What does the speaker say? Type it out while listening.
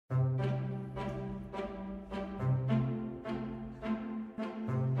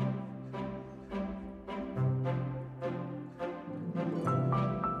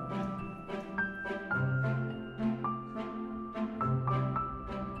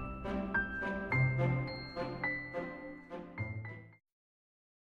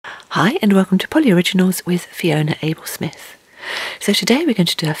Hi and welcome to PolyOriginals with Fiona Abel-Smith. So today we're going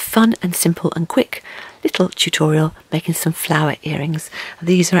to do a fun and simple and quick little tutorial making some flower earrings.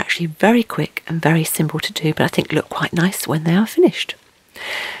 These are actually very quick and very simple to do, but I think look quite nice when they are finished.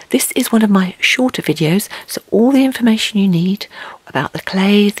 This is one of my shorter videos, so all the information you need about the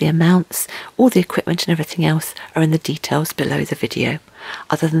clay, the amounts, all the equipment and everything else are in the details below the video.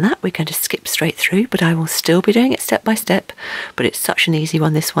 Other than that, we're going to skip straight through, but I will still be doing it step by step, but it's such an easy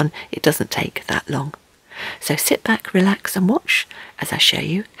one, this one, it doesn't take that long. So sit back, relax and watch as I show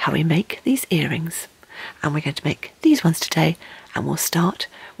you how we make these earrings. And we're going to make these ones today, and we'll start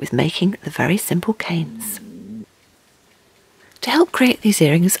with making the very simple canes. To help create these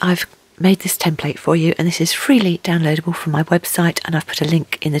earrings, I've made this template for you, and this is freely downloadable from my website, and I've put a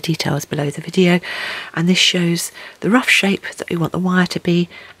link in the details below the video, and this shows the rough shape that we want the wire to be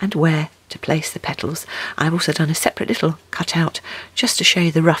and where to place the petals. I've also done a separate little cutout just to show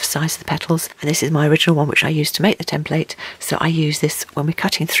you the rough size of the petals, and this is my original one which I used to make the template, so I use this when we're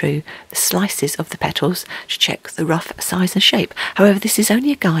cutting through the slices of the petals to check the rough size and shape. However, this is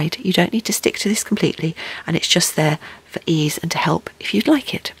only a guide, you don't need to stick to this completely, and it's just there for ease and to help if you'd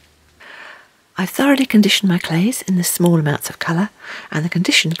like it. I've thoroughly conditioned my clays in the small amounts of colour, and the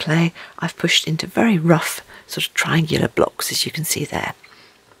conditioned clay I've pushed into very rough sort of triangular blocks, as you can see there.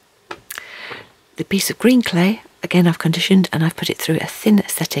 The piece of green clay, again I've conditioned, and I've put it through a thin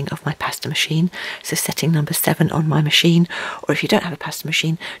setting of my pasta machine, so setting number 7 on my machine, or if you don't have a pasta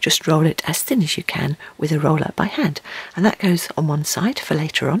machine, just roll it as thin as you can with a roller by hand, and that goes on one side for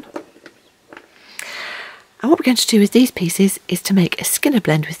later on. And what we're going to do with these pieces is to make a skinner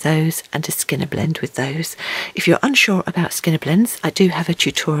blend with those and a skinner blend with those. If you're unsure about skinner blends, I do have a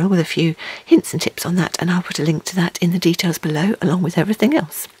tutorial with a few hints and tips on that, and I'll put a link to that in the details below along with everything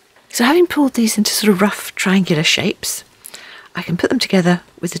else. So having pulled these into sort of rough triangular shapes, I can put them together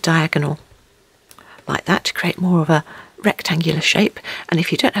with a diagonal like that to create more of a rectangular shape, and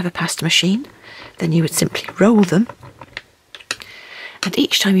if you don't have a pasta machine then you would simply roll them, and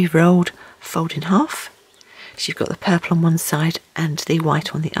each time you've rolled, fold in half. So you've got the purple on one side and the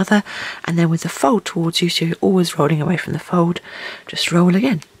white on the other, and then with the fold towards you, so you're always rolling away from the fold, just roll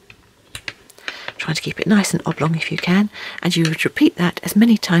again. Trying to keep it nice and oblong if you can, and you would repeat that as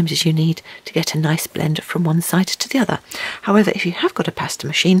many times as you need to get a nice blend from one side to the other. However, if you have got a pasta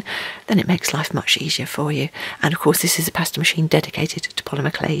machine, then it makes life much easier for you, and of course this is a pasta machine dedicated to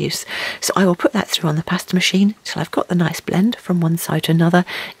polymer clay use, so I will put that through on the pasta machine till I've got the nice blend from one side to another,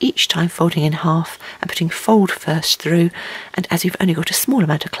 each time folding in half and putting fold first through, and as you've only got a small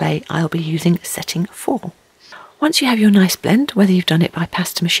amount of clay, I'll be using setting 4. Once you have your nice blend, whether you've done it by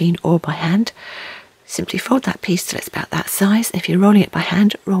pasta machine or by hand, simply fold that piece till it's about that size. If you're rolling it by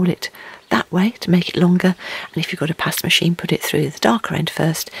hand, roll it that way to make it longer, and if you've got a pasta machine, put it through the darker end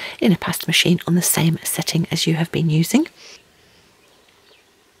first in a pasta machine on the same setting as you have been using.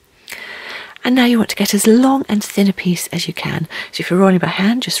 And now you want to get as long and thin a piece as you can. So if you're rolling by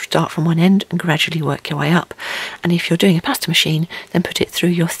hand, just start from one end and gradually work your way up. And if you're doing a pasta machine, then put it through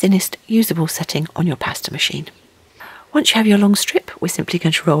your thinnest usable setting on your pasta machine. Once you have your long strip, we're simply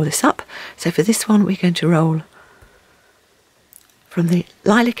going to roll this up. So for this one, we're going to roll from the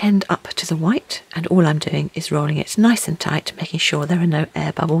lilac end up to the white, and all I'm doing is rolling it nice and tight, making sure there are no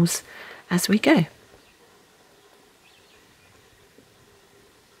air bubbles as we go.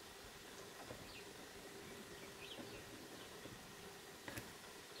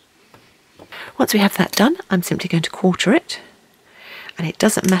 Once we have that done, I'm simply going to quarter it. And it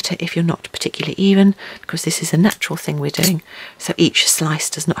doesn't matter if you're not particularly even, because this is a natural thing we're doing, so each slice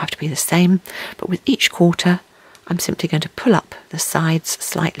does not have to be the same, but with each quarter I'm simply going to pull up the sides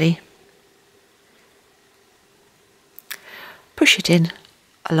slightly, push it in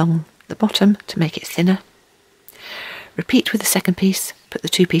along the bottom to make it thinner, repeat with the second piece, put the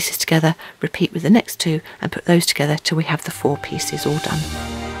 2 pieces together, repeat with the next 2 and put those together till we have the 4 pieces all done.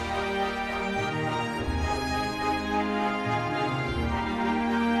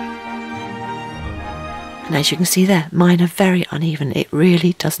 And as you can see there, mine are very uneven. It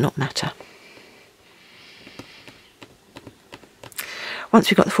really does not matter.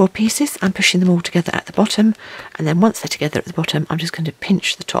 Once we've got the 4 pieces, I'm pushing them all together at the bottom, and then once they're together at the bottom, I'm just going to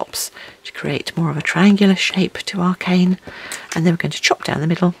pinch the tops to create more of a triangular shape to our cane, and then we're going to chop down the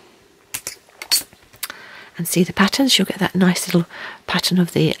middle. And see the patterns, you'll get that nice little pattern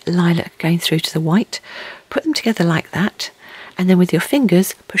of the lilac going through to the white. Put them together like that, and then with your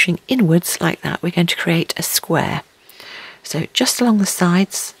fingers pushing inwards like that, we're going to create a square. So just along the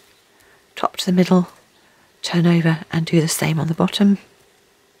sides, top to the middle, turn over and do the same on the bottom.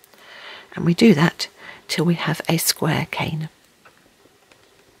 And we do that till we have a square cane.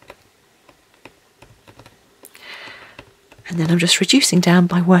 And then I'm just reducing down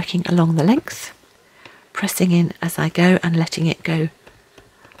by working along the length, pressing in as I go and letting it go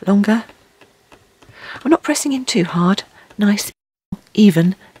longer. I'm not pressing in too hard, nice,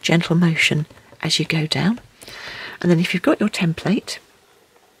 even, gentle motion as you go down. And then if you've got your template,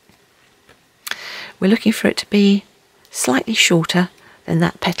 we're looking for it to be slightly shorter than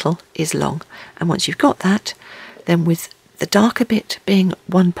that petal is long. And once you've got that, then with the darker bit being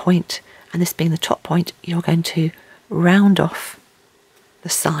one point and this being the top point, you're going to round off the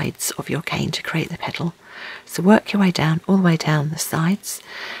sides of your cane to create the petal. So work your way down, all the way down the sides,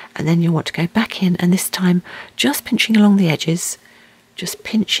 and then you'll want to go back in, and this time just pinching along the edges, just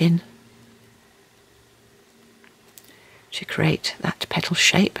pinch in to create that petal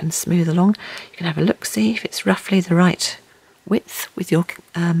shape and smooth along. You can have a look, see if it's roughly the right width with your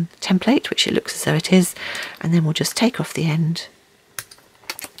template, which it looks as though it is, and then we'll just take off the end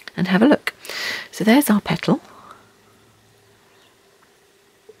and have a look. So there's our petal,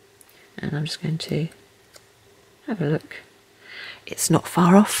 and I'm just going to have a look. It's not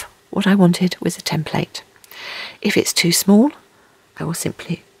far off what I wanted with the template. If it's too small, I will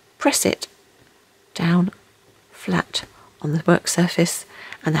simply press it down flat on the work surface,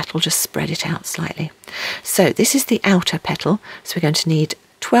 and that will just spread it out slightly. So this is the outer petal, so we're going to need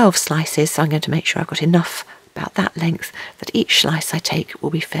 12 slices, so I'm going to make sure I've got enough about that length that each slice I take will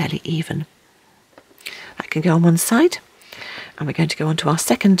be fairly even. That can go on one side, and we're going to go on to our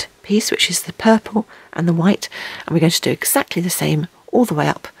second piece, which is the purple and the white, and we're going to do exactly the same all the way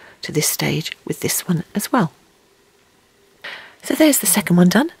up to this stage with this one as well. So there's the second one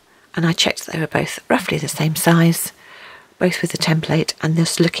done, and I checked that they were both roughly the same size, both with the template and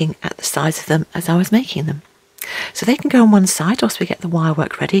just looking at the size of them as I was making them. So they can go on one side whilst we get the wire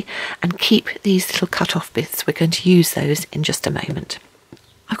work ready, and keep these little cut off bits. We're going to use those in just a moment.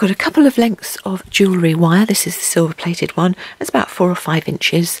 I've got a couple of lengths of jewellery wire. This is the silver plated one. It's about 4 or 5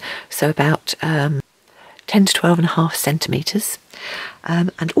 inches, so about 10 to 12.5 centimetres.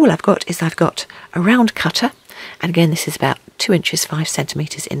 And all I've got is I've got a round cutter, and again this is about 2 inches 5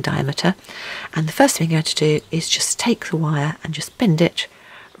 centimetres in diameter. And the first thing I'm going to do is just take the wire and just bend it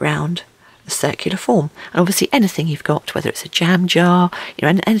round the circular form. And obviously anything you've got, whether it's a jam jar,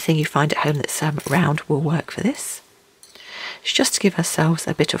 anything you find at home that's round will work for this. It's just to give ourselves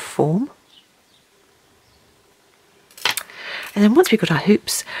a bit of form. And then once we've got our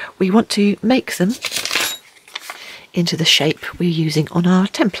hoops, we want to make them into the shape we're using on our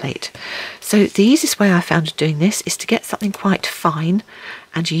template. So the easiest way I found of doing this is to get something quite fine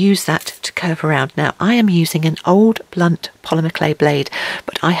and use that to curve around. Now I am using an old blunt polymer clay blade,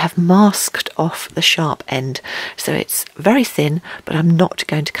 but I have masked off the sharp end, so it's very thin, but I'm not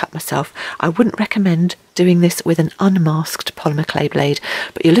going to cut myself. I wouldn't recommend doing this with an unmasked polymer clay blade,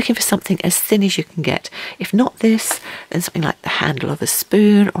 but you're looking for something as thin as you can get. If not this, then something like the handle of a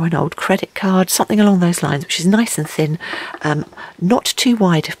spoon or an old credit card, something along those lines, which is nice and thin, not too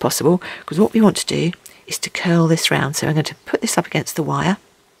wide if possible, because what we want to do is to curl this round. So I'm going to put this up against the wire,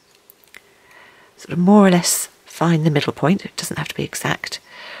 sort of more or less find the middle point. It doesn't have to be exact,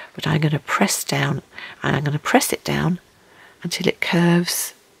 but I'm going to press down, and I'm going to press it down until it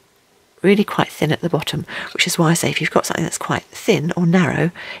curves really quite thin at the bottom, which is why I say if you've got something that's quite thin or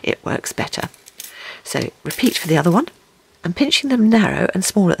narrow, it works better. So repeat for the other one, and pinching them narrow and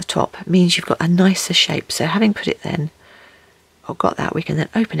small at the top means you've got a nicer shape. So having put it then, or got that, we can then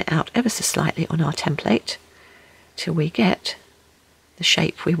open it out ever so slightly on our template till we get the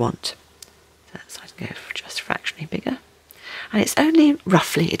shape we want. So that side can go just fractionally bigger. And it's only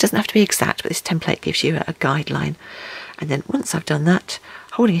roughly, it doesn't have to be exact, but this template gives you a guideline. And then once I've done that,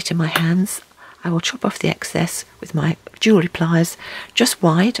 holding it in my hands, I will chop off the excess with my jewellery pliers, just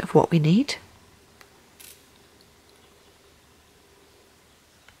wide of what we need.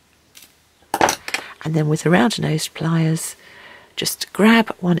 And then with the round-nosed pliers, just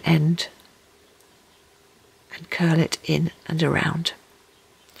grab one end and curl it in and around.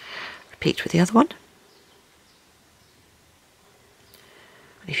 Repeat with the other one.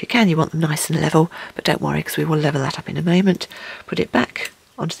 And if you can, you want them nice and level, but don't worry because we will level that up in a moment. Put it back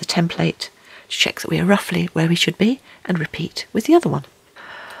onto the template to check that we are roughly where we should be, and repeat with the other one.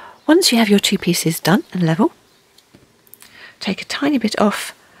 Once you have your two pieces done and level, take a tiny bit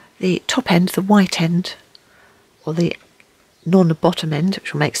off the top end, the white end, or the non-bottom end,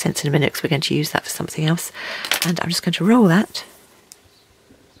 which will make sense in a minute because we're going to use that for something else. And I'm just going to roll that.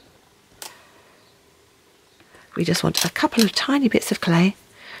 We just want a couple of tiny bits of clay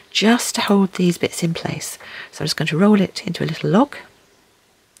just to hold these bits in place. So I'm just going to roll it into a little log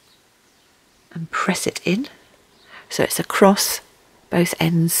and press it in so it's across both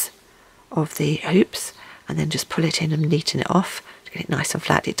ends of the hoops. and then just pull it in and neaten it off to get it nice and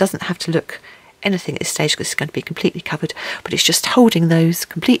flat. It doesn't have to look anything at this stage because it's going to be completely covered, but it's just holding those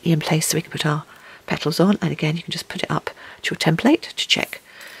completely in place so we can put our petals on. And again, you can just put it up to your template to check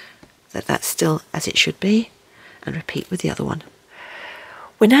that that's still as it should be, and repeat with the other one.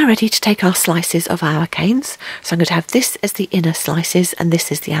 We're now ready to take our slices of our canes. So I'm going to have this as the inner slices and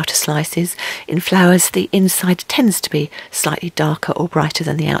this is the outer slices. In flowers, the inside tends to be slightly darker or brighter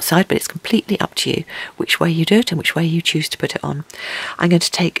than the outside, but it's completely up to you which way you do it and which way you choose to put it on. I'm going to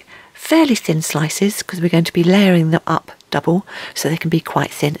take fairly thin slices because we're going to be layering them up double, so they can be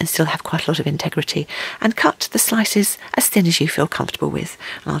quite thin and still have quite a lot of integrity, and cut the slices as thin as you feel comfortable with.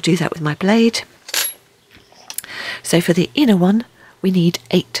 And I'll do that with my blade. So for the inner one, we need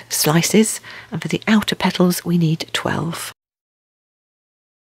 8 slices, and for the outer petals we need 12.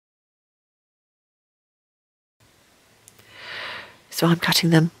 So I'm cutting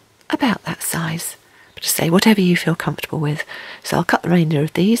them about that size, but to say whatever you feel comfortable with. So I'll cut the remainder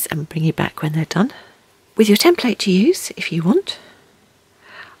of these and bring you back when they're done. With your template to use, if you want,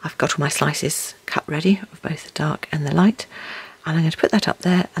 I've got all my slices cut ready of both the dark and the light, and I'm going to put that up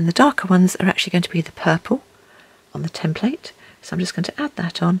there, and the darker ones are actually going to be the purple on the template. So I'm just going to add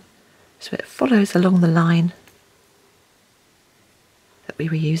that on so it follows along the line that we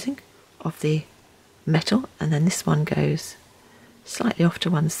were using of the metal, and then this one goes slightly off to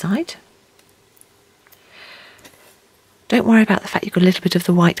one side. Don't worry about the fact you've got a little bit of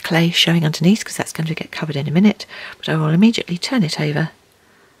the white clay showing underneath because that's going to get covered in a minute, but I will immediately turn it over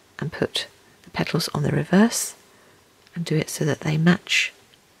and put the petals on the reverse and do it so that they match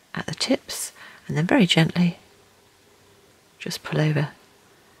at the tips, and then very gently just pull over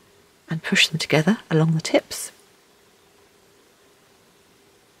and push them together along the tips.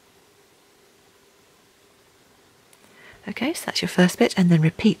 Okay, so that's your first bit, and then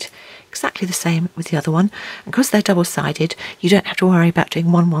repeat exactly the same with the other one. And because they're double-sided, you don't have to worry about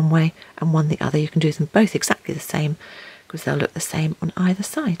doing one way and one the other. You can do them both exactly the same because they'll look the same on either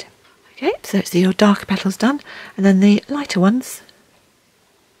side. Okay, so it's your darker petals done, and then the lighter ones.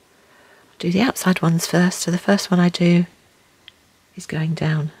 I'll do the outside ones first. So the first one I do is going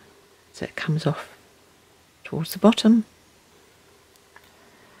down, so it comes off towards the bottom.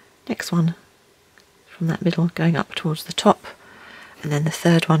 Next one from that middle going up towards the top, and then the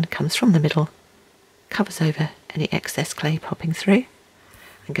third one comes from the middle, covers over any excess clay popping through,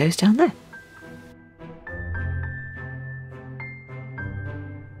 and goes down there.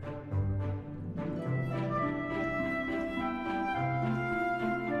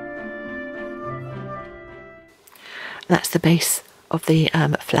 That's the base of the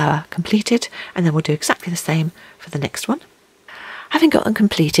flower completed, and then we'll do exactly the same for the next one. Having got them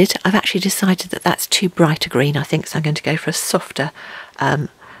completed, I've actually decided that that's too bright a green, I think, so I'm going to go for a softer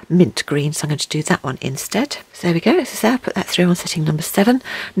mint green, so I'm going to do that one instead. So there we go, as I say, I'll put that through on setting number 7.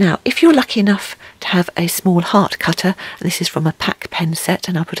 Now, if you're lucky enough to have a small heart cutter, and this is from a pack pen set,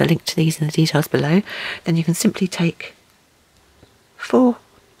 and I'll put a link to these in the details below, then you can simply take 4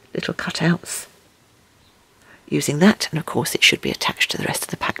 little cutouts using that, and of course it should be attached to the rest of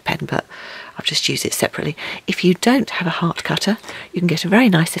the pack pen, but I've just used it separately. If you don't have a heart cutter, you can get a very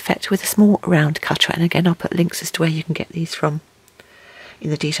nice effect with a small round cutter, and again I'll put links as to where you can get these from in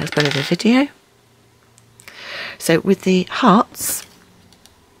the details below the video. So with the hearts,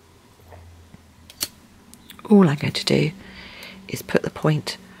 all I'm going to do is put the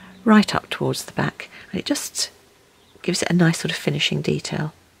point right up towards the back, and it just gives it a nice sort of finishing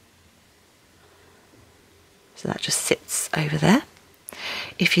detail. So that just sits over there.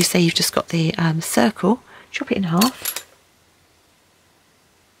 If you say you've just got the circle, chop it in half.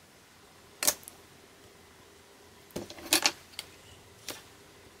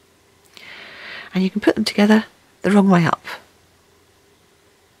 And you can put them together the wrong way up.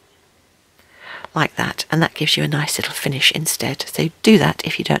 Like that, and that gives you a nice little finish instead. So do that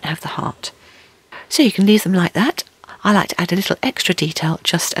if you don't have the heart. So you can leave them like that. I like to add a little extra detail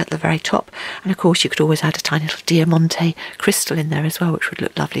just at the very top, and of course you could always add a tiny little diamante crystal in there as well, which would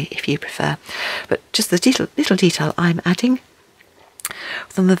look lovely if you prefer. But just the little detail I'm adding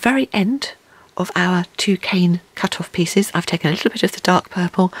from the very end of our 2 cane cut-off pieces, I've taken a little bit of the dark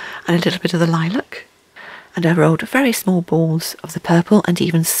purple and a little bit of the lilac, and I've rolled very small balls of the purple and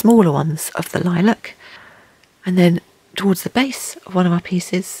even smaller ones of the lilac, and then towards the base of one of our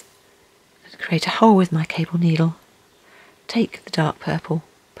pieces, create a hole with my cable needle. Take the dark purple,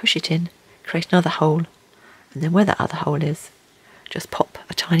 push it in, create another hole, and then where that other hole is, just pop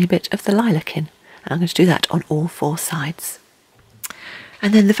a tiny bit of the lilac in. And I'm going to do that on all 4 sides.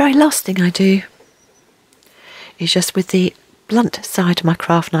 And then the very last thing I do is just with the blunt side of my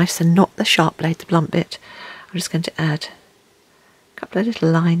craft knife, so not the sharp blade, the blunt bit. I'm just going to add a couple of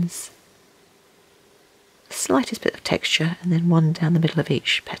little lines, the slightest bit of texture, and then one down the middle of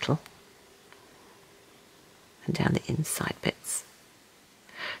each petal and down the inside bits.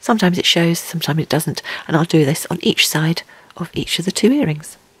 Sometimes it shows, sometimes it doesn't, and I'll do this on each side of each of the 2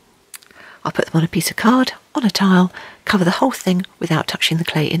 earrings. I'll put them on a piece of card, on a tile, cover the whole thing without touching the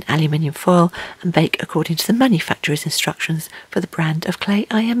clay in aluminium foil, and bake according to the manufacturer's instructions for the brand of clay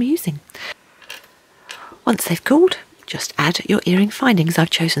I am using. Once they've cooled, just add your earring findings.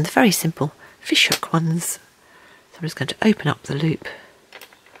 I've chosen the very simple fishhook ones. So I'm just going to open up the loop,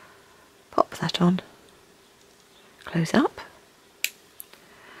 pop that on, close up,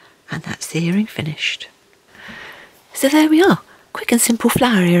 and that's the earring finished. So there we are, quick and simple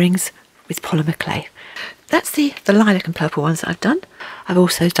flower earrings with polymer clay. That's the lilac and purple ones that I've done. I've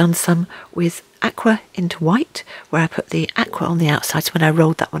also done some with Aqua into white, where I put the Aqua on the outside. So when I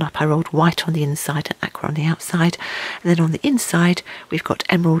rolled that one up, I rolled white on the inside and Aqua on the outside. And then on the inside, we've got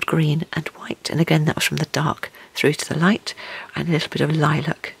emerald green and white. And again, that was from the dark through to the light, and a little bit of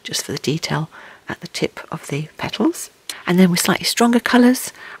lilac just for the detail at the tip of the petals. And then with slightly stronger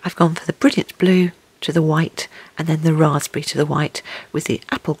colours, I've gone for the brilliant blue to the white, and then the raspberry to the white, with the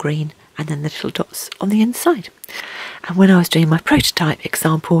apple green and then the little dots on the inside. And when I was doing my prototype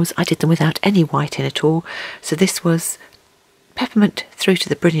examples, I did them without any white in at all. So this was peppermint through to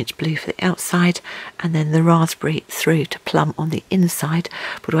the brilliant blue for the outside, and then the raspberry through to plum on the inside.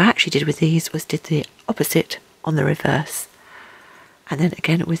 But what I actually did with these was did the opposite on the reverse, and then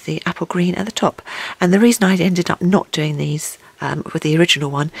again with the apple green at the top. And the reason I ended up not doing these with the original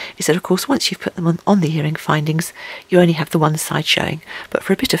one is that, of course, once you've put them on the earring findings, you only have the one side showing. But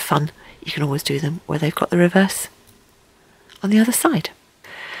for a bit of fun, you can always do them where they've got the reverse on the other side.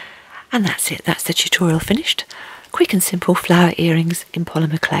 And that's it. That's the tutorial finished. Quick and simple flower earrings in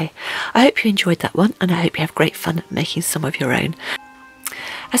polymer clay. I hope you enjoyed that one, and I hope you have great fun making some of your own.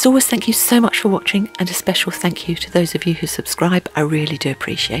 As always, thank you so much for watching, and a special thank you to those of you who subscribe. I really do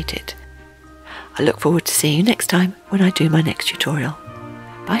appreciate it. I look forward to seeing you next time when I do my next tutorial.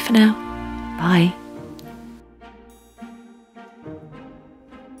 Bye for now. Bye.